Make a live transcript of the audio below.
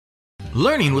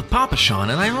Learning with Papa Sean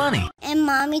and Ailani. And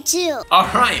Mommy too. All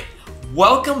right,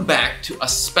 welcome back to a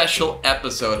special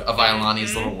episode of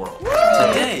Ailani's Little World.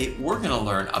 Today, we're gonna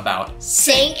learn about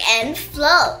Sink and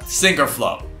float. sink or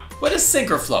float. What is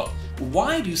sink or float?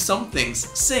 Why do some things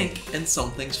sink and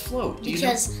some things float?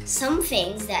 Because some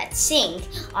things that sink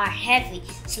are heavy.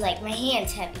 So like my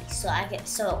hand's heavy,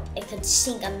 so it could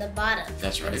sink on the bottom.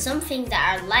 That's right. And some things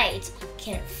that are light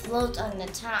can float on the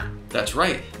top. That's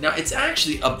right. Now, it's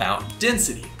actually about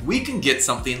density. We can get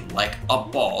something like a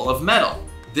ball of metal.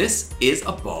 This is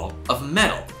a ball of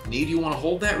metal. Nee, do you want to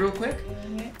hold that real quick?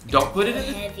 Don't put it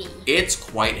in. Heavy. It's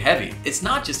quite heavy. It's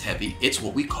not just heavy, it's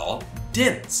what we call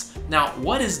dense. Now,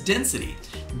 what is density?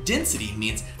 Density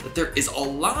means that there is a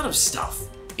lot of stuff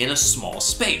in a small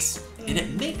space, and it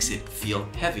makes it feel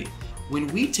heavy. When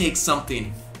we take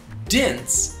something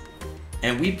dense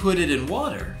and we put it in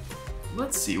water,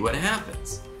 let's see what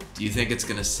happens. Do you think it's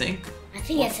gonna sink? I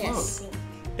think or it's gonna float? sink.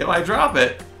 If I drop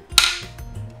it,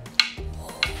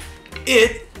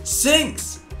 it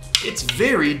sinks. It's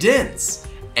very dense.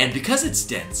 And because it's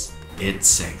dense, it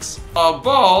sinks. A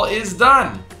ball is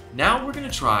done. Now we're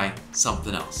gonna try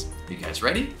something else. You guys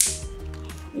ready?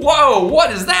 Whoa,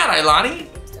 what is that, Ailani?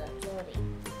 It's a floaty.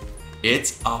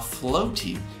 It's a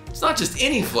floaty. It's not just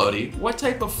any floaty. What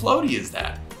type of floaty is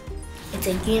that? It's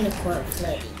a unicorn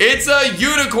floaty. It's a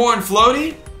unicorn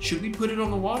floaty. Should we put it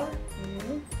on the water?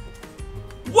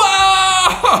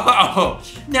 Whoa!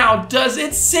 Now, does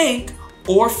it sink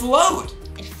or float?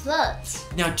 It floats.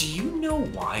 Now, do you know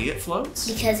why it floats?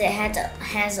 Because it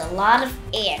has a lot of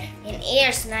air. And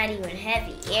air's not even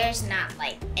heavy. Air's not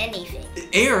like anything.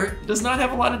 Air does not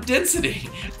have a lot of density.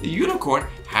 The unicorn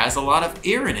has a lot of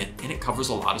air in it, and it covers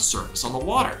a lot of surface on the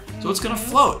water. So it's gonna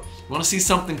float. You wanna see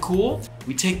something cool?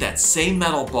 We take that same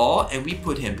metal ball and we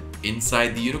put him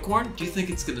inside the unicorn. Do you think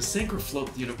it's gonna sink or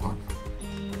float the unicorn?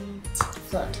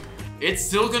 Float. It's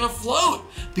still gonna float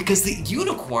because the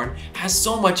unicorn has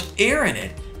so much air in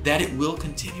it that it will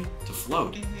continue to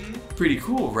float. Pretty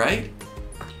cool, right?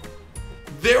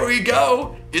 There we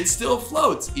go. It still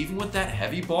floats, even with that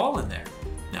heavy ball in there.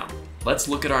 Now, let's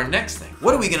look at our next thing.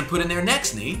 What are we gonna put in there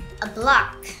next, Nee? A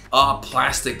block. A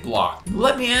plastic block.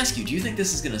 Let me ask you, do you think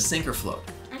this is gonna sink or float?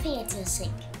 I think it's gonna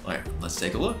sink. All right, let's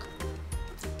take a look.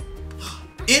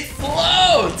 It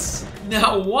floats!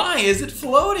 Now, why is it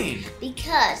floating?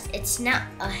 Because it's not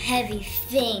a heavy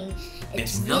thing.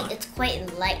 It's not. It's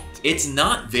quite light. It's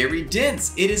not very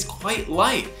dense. It is quite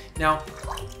light. Now,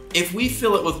 if we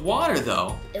fill it with water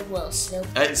though, It will still.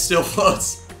 it still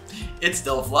floats. It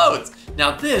still floats.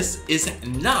 Now this is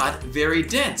not very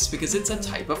dense because it's a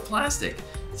type of plastic.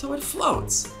 So it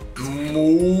floats.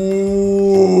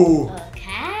 Moo. A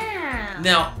cow.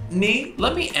 Now, Nee,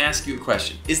 let me ask you a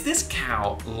question. Is this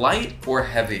cow light or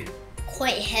heavy?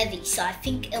 Quite heavy, so I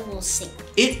think it will sink.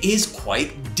 It is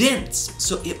quite dense,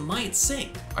 so it might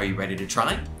sink. Are you ready to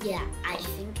try? Yeah, I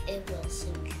think it will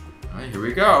sink. All right, here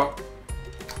we go.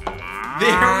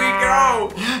 There we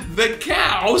go. The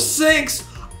cow sinks.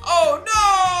 Oh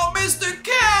no, Mr.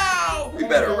 Cow! We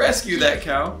better rescue that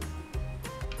cow.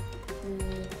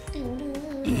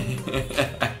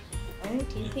 1,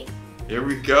 2, 3. Here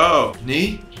we go.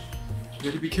 Nee, you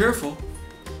gotta be careful.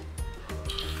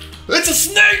 It's a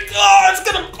snake! Oh, it's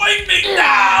gonna bite me!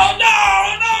 No,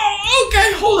 no, no!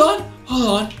 Okay, hold on,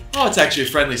 hold on. Oh, it's actually a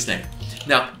friendly snake.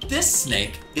 Now, this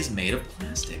snake is made of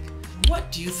plastic.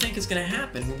 What do you think is gonna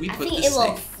happen when we I put think this it will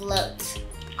snake? float.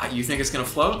 You think it's gonna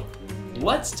float?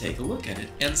 Let's take a look at it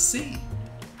and see.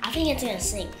 I think it's gonna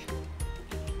sink.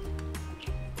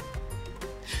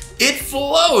 It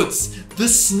floats! The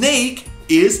snake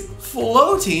is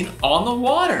floating on the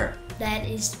water. That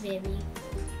is very.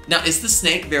 Now, is the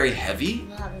snake very heavy?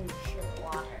 We'll have to fill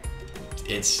water.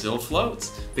 It still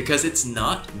floats because it's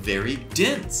not very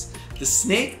dense. The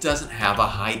snake doesn't have a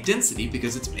high density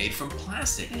because it's made from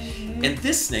plastic. And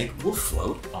this snake will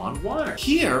float on water.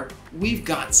 Here, we've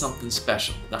got something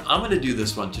special. Now, I'm gonna do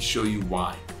this one to show you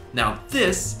why. Now,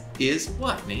 this is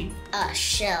what, Nee? A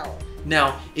shell.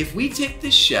 Now, if we take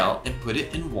this shell and put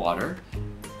it in water,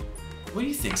 what do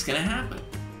you think's gonna happen?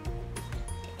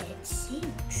 It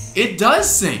sinks. It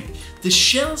does sink. The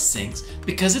shell sinks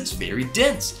because it's very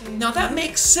dense. Now that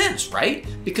makes sense, right?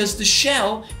 Because the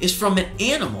shell is from an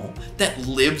animal that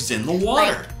lives in the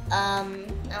water.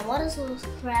 Now what is those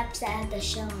crabs that have the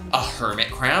shell on? A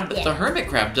hermit crab? But Yeah. the hermit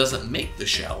crab doesn't make the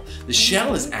shell. The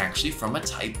shell is actually from a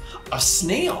type of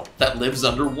snail that lives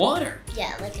underwater.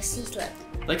 Yeah, like a sea slug.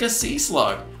 Like a sea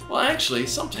slug. Well, actually,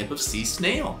 some type of sea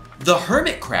snail. The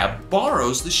hermit crab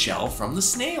borrows the shell from the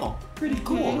snail. Pretty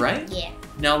cool, right? Yeah.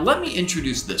 Now let me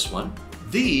introduce this one.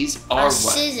 These are what?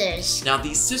 Scissors. Now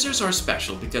these scissors are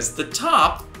special because the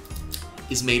top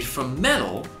is made from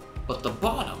metal, but the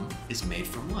bottom is made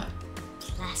from what?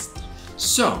 Plastic.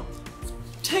 So,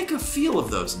 take a feel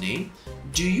of those, Nee.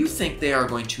 Do you think they are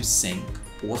going to sink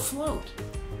or float?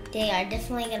 They are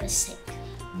definitely gonna sink.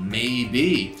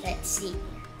 Maybe. Let's see.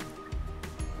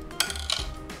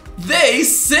 They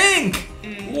sink!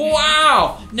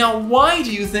 Wow! Now why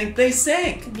do you think they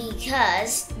sink?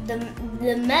 Because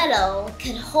the metal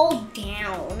could hold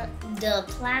down the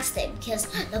plastic because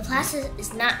the plastic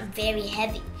is not very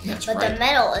heavy. That's but right. the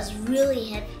metal is really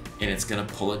heavy. And it's gonna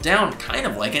pull it down, kind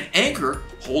of like an anchor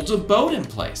holds a boat in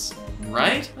place.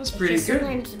 Right? That's pretty Because good.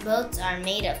 sometimes boats are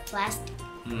made of plastic.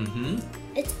 Mm-hmm.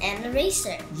 It's an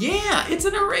eraser. Yeah, it's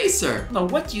an eraser. Now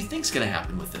what do you think's gonna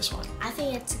happen with this one? I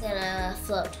think it's gonna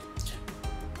float.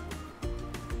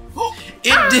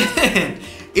 It did!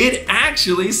 It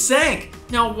actually sank!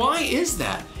 Now why is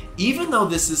that? Even though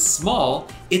this is small,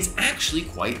 it's actually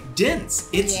quite dense.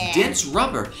 It's dense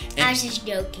rubber. I was just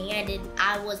joking.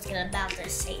 I was about to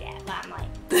say that, but I'm like...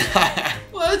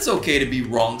 Well, it's okay to be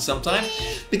wrong sometimes,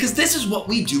 because this is what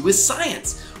we do with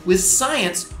science. With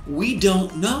science, we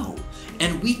don't know,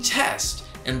 and we test,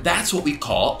 and that's what we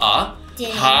call a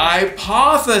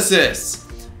hypothesis.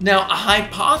 Now, a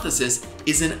hypothesis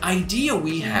is an idea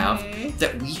we have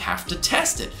that we have to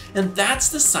test it, and that's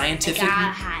the scientific... I got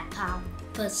a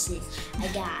hypothesis. I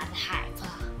got a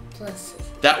hypothesis.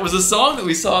 That was a song that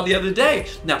we saw the other day.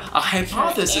 Now, a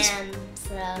hypothesis... And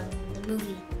from the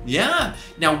movie. Yeah.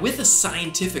 Now, with a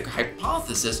scientific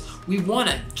hypothesis, we want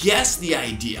to guess the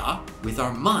idea with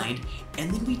our mind,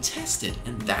 and then we test it.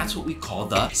 And that's what we call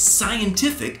the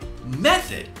scientific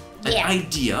method. An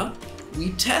idea,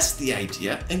 we test the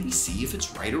idea, and we see if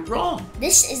it's right or wrong.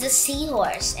 This is a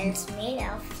seahorse, and it's made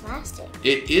out of plastic.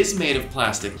 It is made of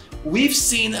plastic. We've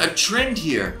seen a trend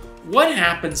here. What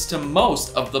happens to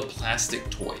most of the plastic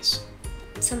toys?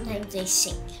 Sometimes they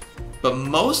sink. But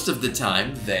most of the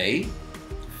time, they...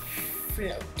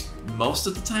 float. Most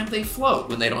of the time they float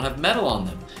when they don't have metal on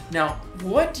them. Now,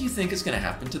 what do you think is going to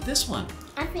happen to this one?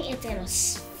 I think it's gonna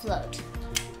float.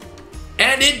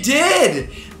 And it did!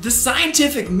 The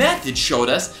scientific method showed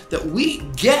us that we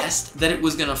guessed that it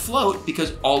was going to float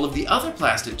because all of the other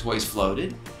plastic toys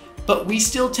floated, but we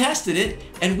still tested it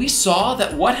and we saw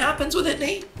that what happens with it,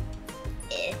 Nee?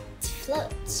 It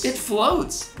floats. It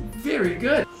floats. Very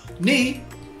good. Nee,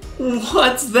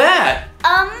 what's that?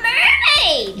 A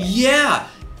mermaid! Yeah,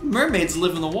 mermaids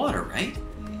live in the water, right?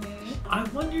 I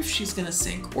wonder if she's gonna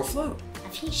sink or float. I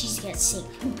think she's gonna sink.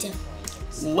 Definitely gonna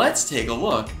sink. Let's take a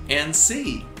look and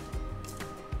see.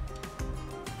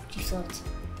 She floats.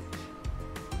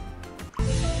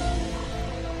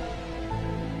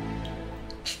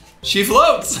 She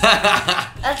floats!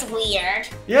 That's weird.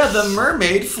 Yeah, the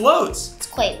mermaid floats. It's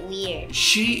quite weird.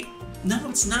 No,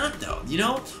 it's not though. You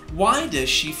know, why does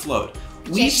she float?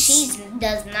 Because she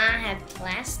does not have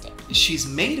plastic. She's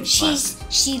made of plastic.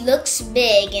 She looks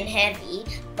big and heavy,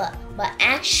 but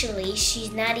actually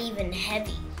she's not even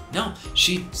heavy. No,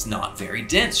 she's not very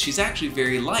dense. She's actually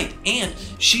very light, and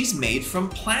she's made from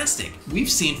plastic.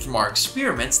 We've seen from our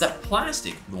experiments that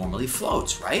plastic normally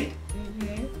floats, right?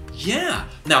 Yeah.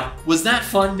 Now, was that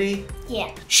fun, Nee?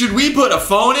 Yeah. Should we put a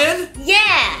phone in?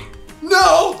 Yeah!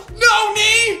 No! No,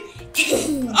 Nee!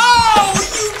 Oh,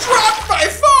 you dropped my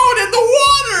phone in the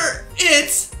water!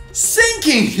 It's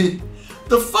sinking!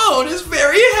 The phone is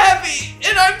very heavy,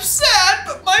 and I'm sad,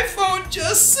 but my phone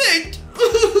just sinked.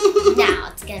 Now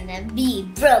it's gonna be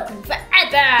broken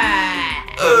forever!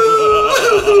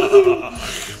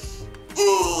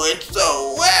 Ooh, it's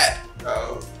so wet!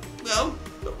 Oh, well,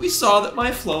 but we saw that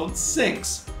my phone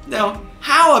sinks. Now,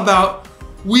 how about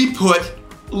we put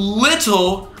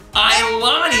little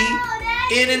Ailani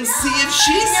in and see if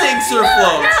she sinks or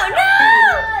floats?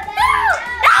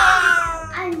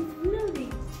 I'm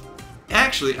floating.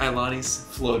 Actually, Ailani's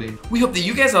floating. We hope that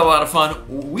you guys had a lot of fun.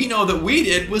 We know that we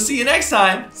did. We'll see you next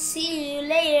time. See you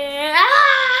later.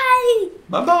 Bye!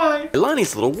 Bye-bye.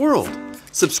 Ailani's Little World.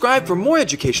 Subscribe for more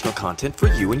educational content for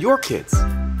you and your kids.